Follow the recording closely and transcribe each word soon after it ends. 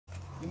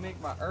You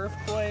make my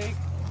earthquake.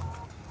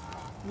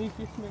 You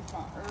just make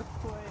my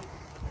earthquake.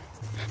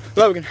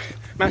 Logan,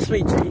 my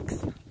sweet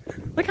cheeks.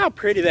 Look how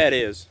pretty that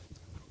is.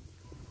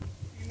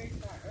 You make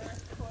my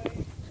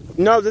earthquake.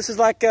 No, this is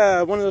like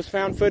one of those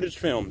found footage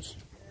films.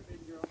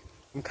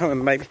 I'm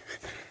coming, baby.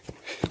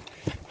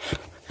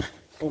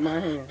 Hold my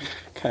hand.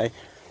 Okay.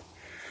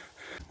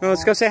 Well,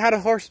 let's go say hi to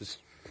horses.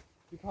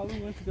 You probably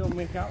went to go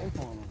make out with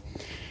one of them.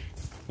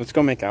 Let's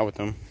go make out with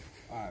them.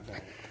 Alright,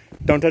 bet.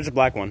 Don't touch the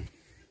black one.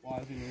 Why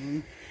is he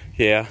mean?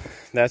 Yeah,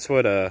 that's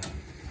what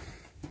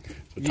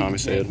Tommy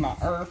said. Make my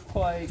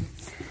earthquake.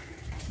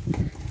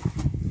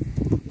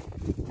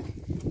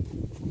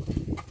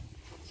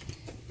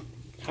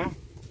 Hi.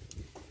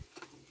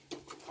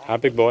 Hi,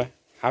 big boy.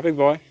 Hi, big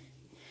boy.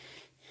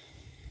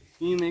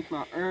 You make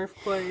my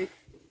earthquake.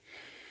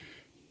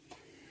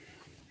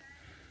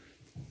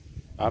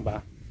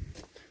 Bye-bye.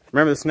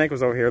 Remember the snake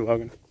was over here,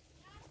 Logan.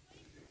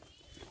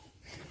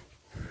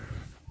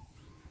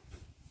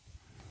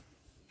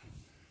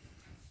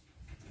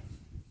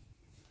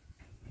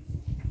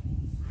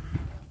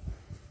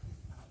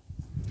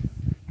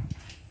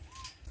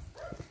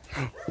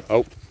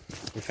 Oh,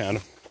 we found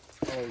him.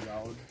 Oh,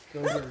 dog.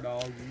 Those are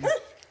doggies.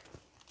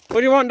 What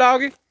do you want,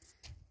 doggy?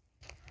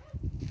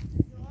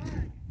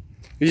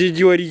 This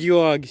is what he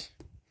dogs.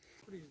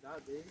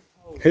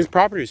 Oh. His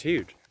property is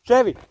huge.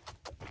 Chevy,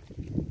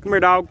 come here,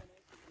 dog.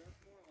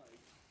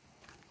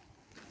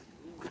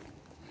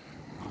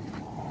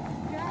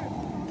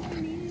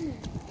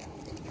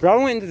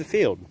 Probably went into the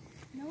field.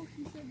 No,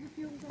 he said the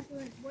field was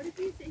like, what if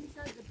he said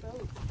inside the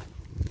boat?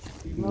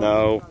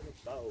 No.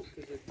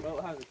 Because the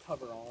boat has a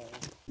cover on.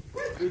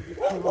 Dude, you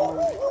come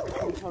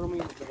cuddle me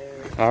in the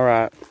bed. All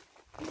right.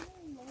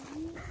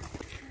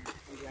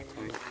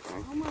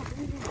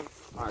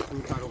 Alright,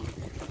 come cuddle me.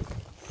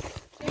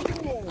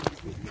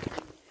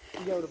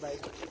 You go to bed.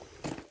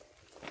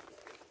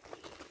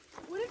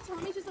 What if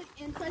Tommy's just like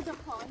inside the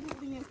pond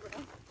holding his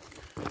breath?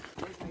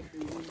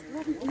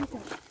 What are you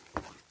doing?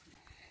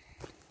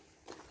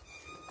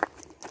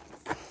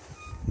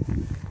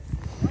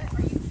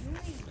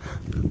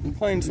 I'm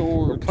playing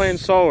swords. We're playing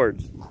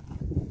swords.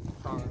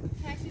 Can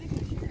I see the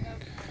picture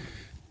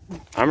of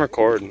I'm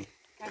recording.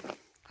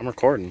 I'm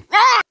recording.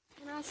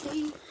 Can I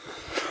see?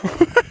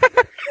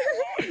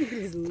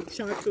 His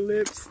chocolate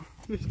lips.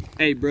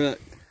 Hey, bruh.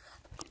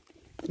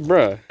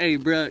 Bruh. Hey,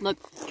 bruh. Look.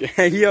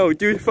 Hey, yo,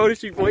 do the photo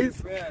shoot, boys.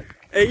 Bruh.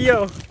 Hey,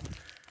 yo.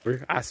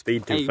 I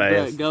speed too Hey,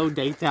 fast. bruh, go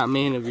date that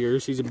man of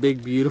yours. He's a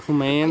big, beautiful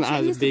man. I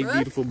have a big,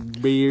 beautiful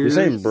beard.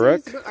 Your name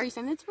Brooke? Are you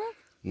sending it to Brooke?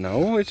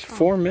 No, it's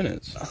 4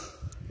 minutes.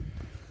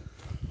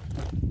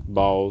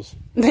 Balls.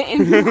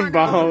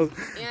 Balls.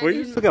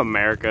 We just look at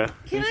America.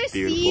 Can it's I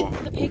beautiful.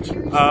 see the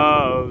pictures?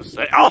 Oh,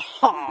 say,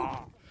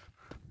 oh!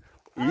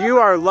 You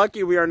are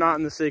lucky we are not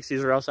in the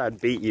 60s, or else I'd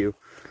beat you.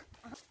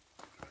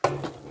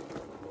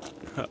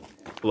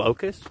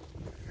 Locust?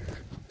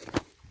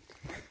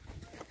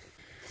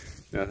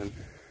 Nothing.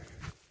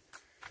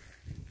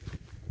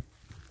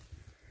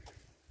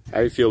 How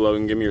do you feel,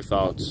 Logan? Give me your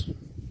thoughts.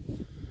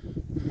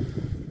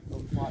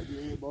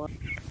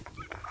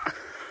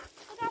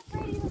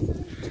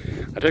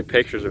 I took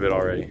pictures of it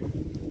already.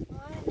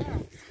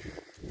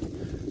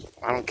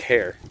 I don't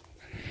care.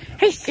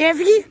 Hey,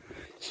 Chevy!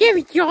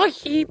 Chevy,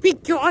 Joshy,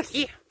 big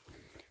Joshy.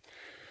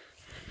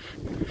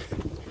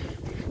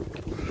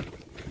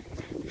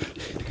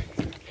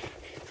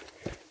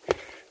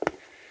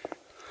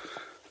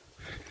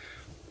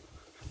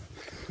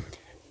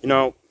 You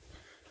know,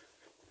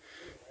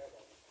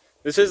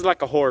 this is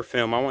like a horror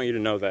film. I want you to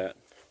know that.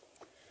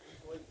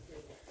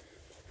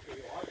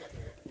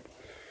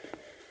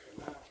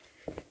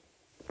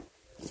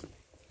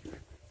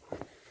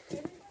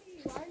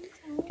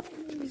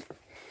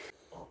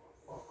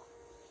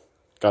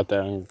 Got that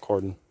on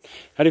recording.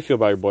 How do you feel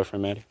about your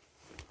boyfriend, Maddie?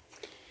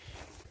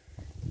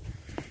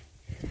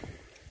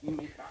 You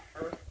make that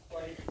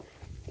earthquake.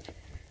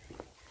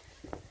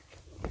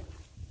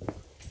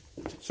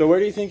 So where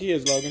do you think he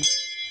is, Logan?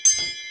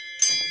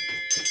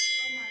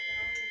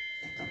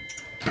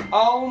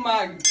 Oh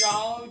my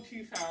god,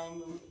 you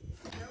found them.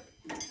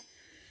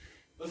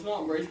 Let's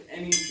not break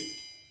anything.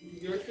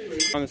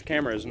 On this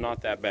camera is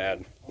not that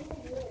bad.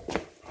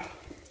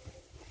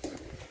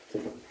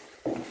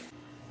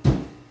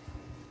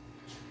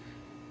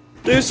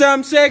 Do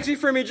something sexy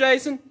for me,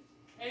 Jason.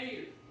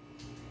 Hey,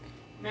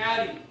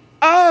 Maddie.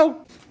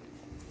 Oh!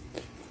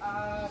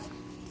 No.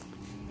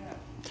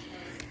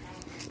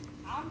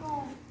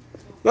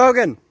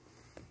 Logan!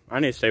 I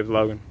need to stay with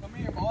Logan. Come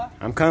here, boy.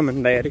 I'm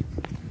coming, Daddy.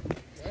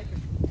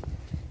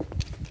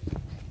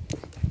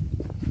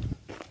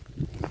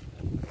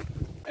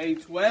 Hey,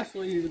 it's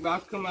Wesley. He's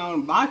about to come out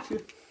and bite you.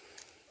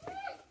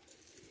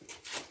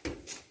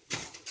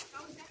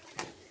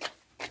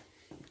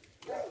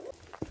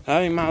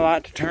 I need my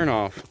light to turn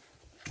off.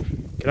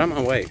 Get out of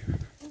my way.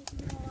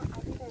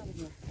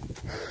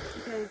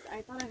 Because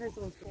I thought I heard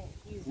someone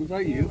scream. Was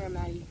that you?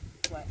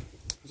 What?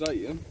 Was that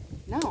you?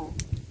 No.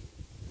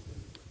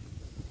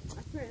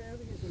 I swear, that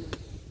was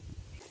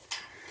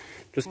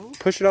Just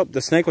push it up.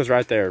 The snake was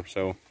right there,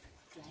 so.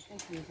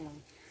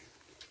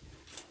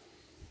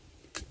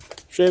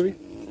 Chevy?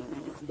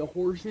 The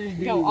horses.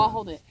 Go, I'll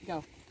hold it.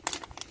 Go.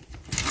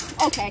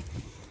 Okay.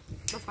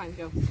 That's fine,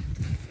 go.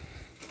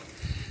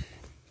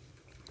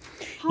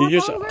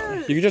 You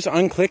can just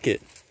unclick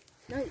it.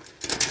 No.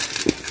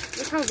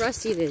 Look how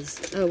rusty it is.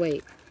 Oh,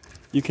 wait.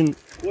 You can...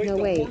 Wait, No,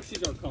 the wait.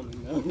 horses are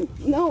coming though.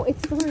 No,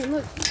 it's fine.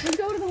 Look, let's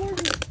go to the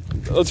horses.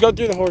 Let's go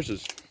through the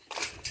horses.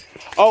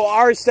 Oh,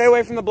 Ari, stay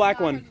away from the black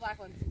No, one. the black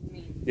one's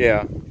me.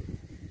 Yeah.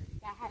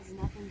 That has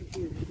nothing to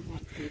do with the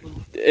black table.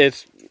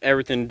 It's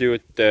everything to do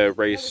with the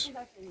race.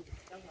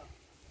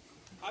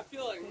 I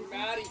feel like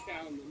Maddie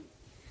found them.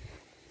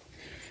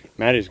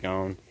 Maddie's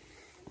gone.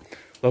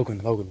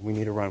 Logan, we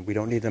need to run. We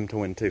don't need them to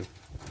win, too.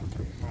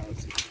 Alright,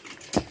 let's see.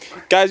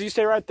 Guys, you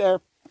stay right there.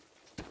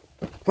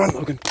 Run,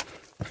 Logan.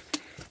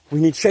 We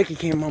need shaky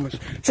cam moments.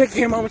 Shaky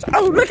cam moments.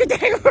 Oh, look at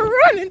that. We're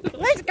running.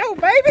 Let's go,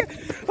 baby.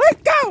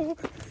 Let's go.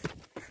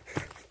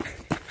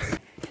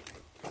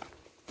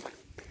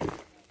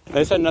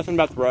 They said nothing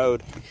about the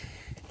road.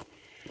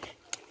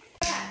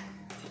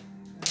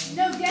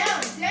 No,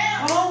 down.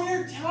 Oh,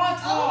 you're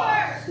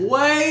Tata.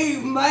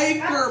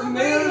 Waymaker,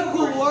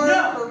 miracle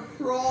worker,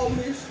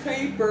 promise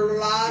keeper,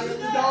 light of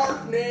the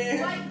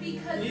darkness. Like,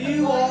 because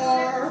You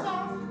are.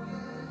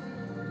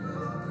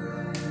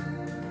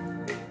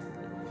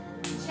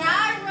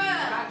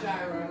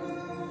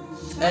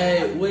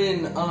 Hey,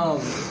 when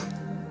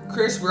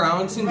Chris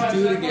Browinson's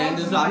do it again,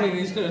 does that mean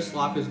he's gonna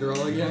slap his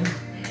girl again?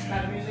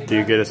 Do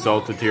you get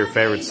assaulted to your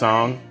favorite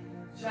song?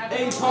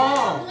 Hey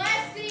Tom!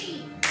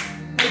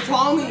 Hey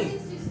Tommy!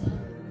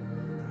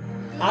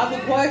 I have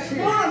a question.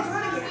 Come on, I'm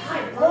trying to get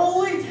high.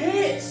 Holy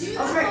tits!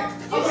 Okay.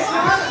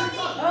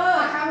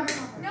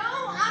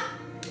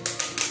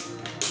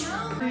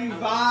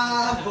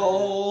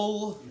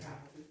 Revival.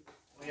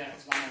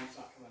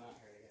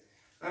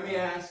 Let me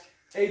ask.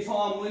 Hey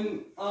Tom,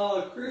 when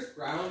Chris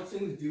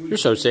Browinson's do it You're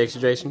so sexy,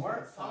 Jason.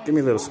 Give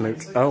me a little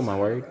smooch. Oh, my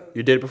word.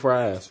 You did it before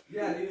I asked.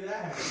 Yeah, do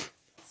that.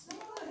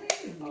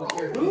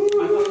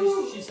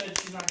 She said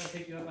she's not going to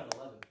pick you up at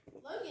 11.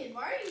 Logan,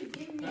 why are you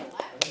giving me a lap?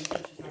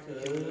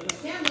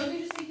 Damn, Logan,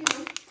 just take you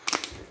home.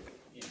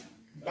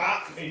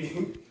 Bop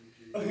me.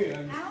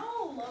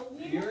 Ow,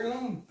 Logan. You're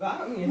gonna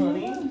bop me,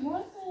 honey.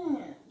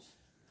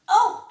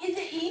 Oh, is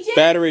it EJ?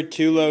 Battery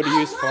too low to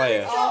use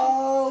flash.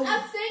 Oh.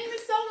 I'm singing the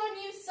song on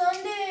you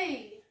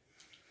Sunday.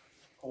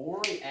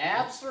 Corey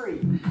Absary.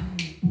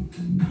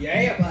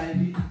 Yeah,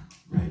 baby.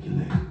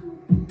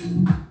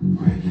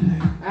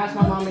 Ask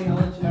my mommy, I'll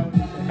let you know what she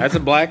said. That's a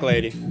black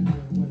lady.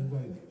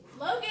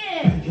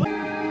 Logan.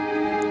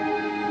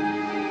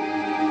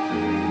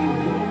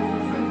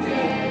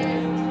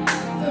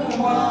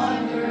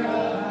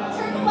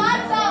 Turn the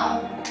lights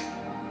off.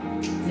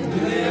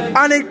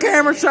 I need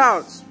camera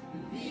shots.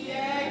 The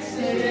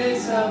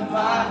exodus of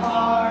my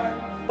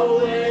heart.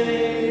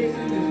 Always.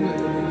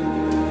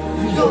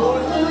 You're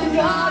the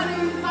God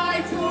who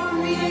fights for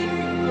me.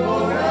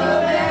 Lord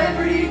of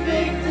every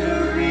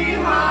victory.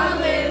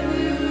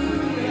 Hallelujah.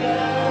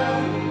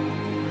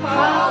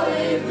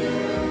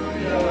 Hallelujah.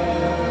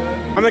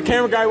 I'm the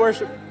camera guy,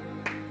 worship.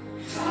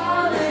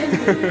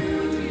 Hallelujah.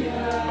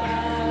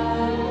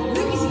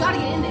 Lucas, you gotta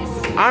get in this.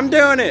 I'm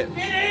doing it.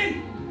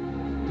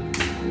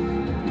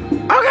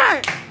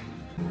 Okay.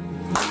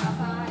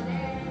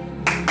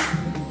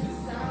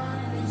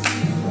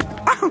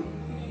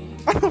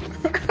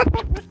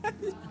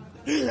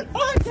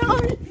 Oh,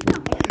 Tommy.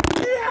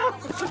 Yeah.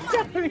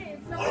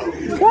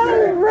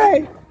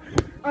 Right.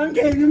 I'm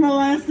getting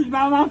molested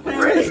by my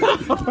face.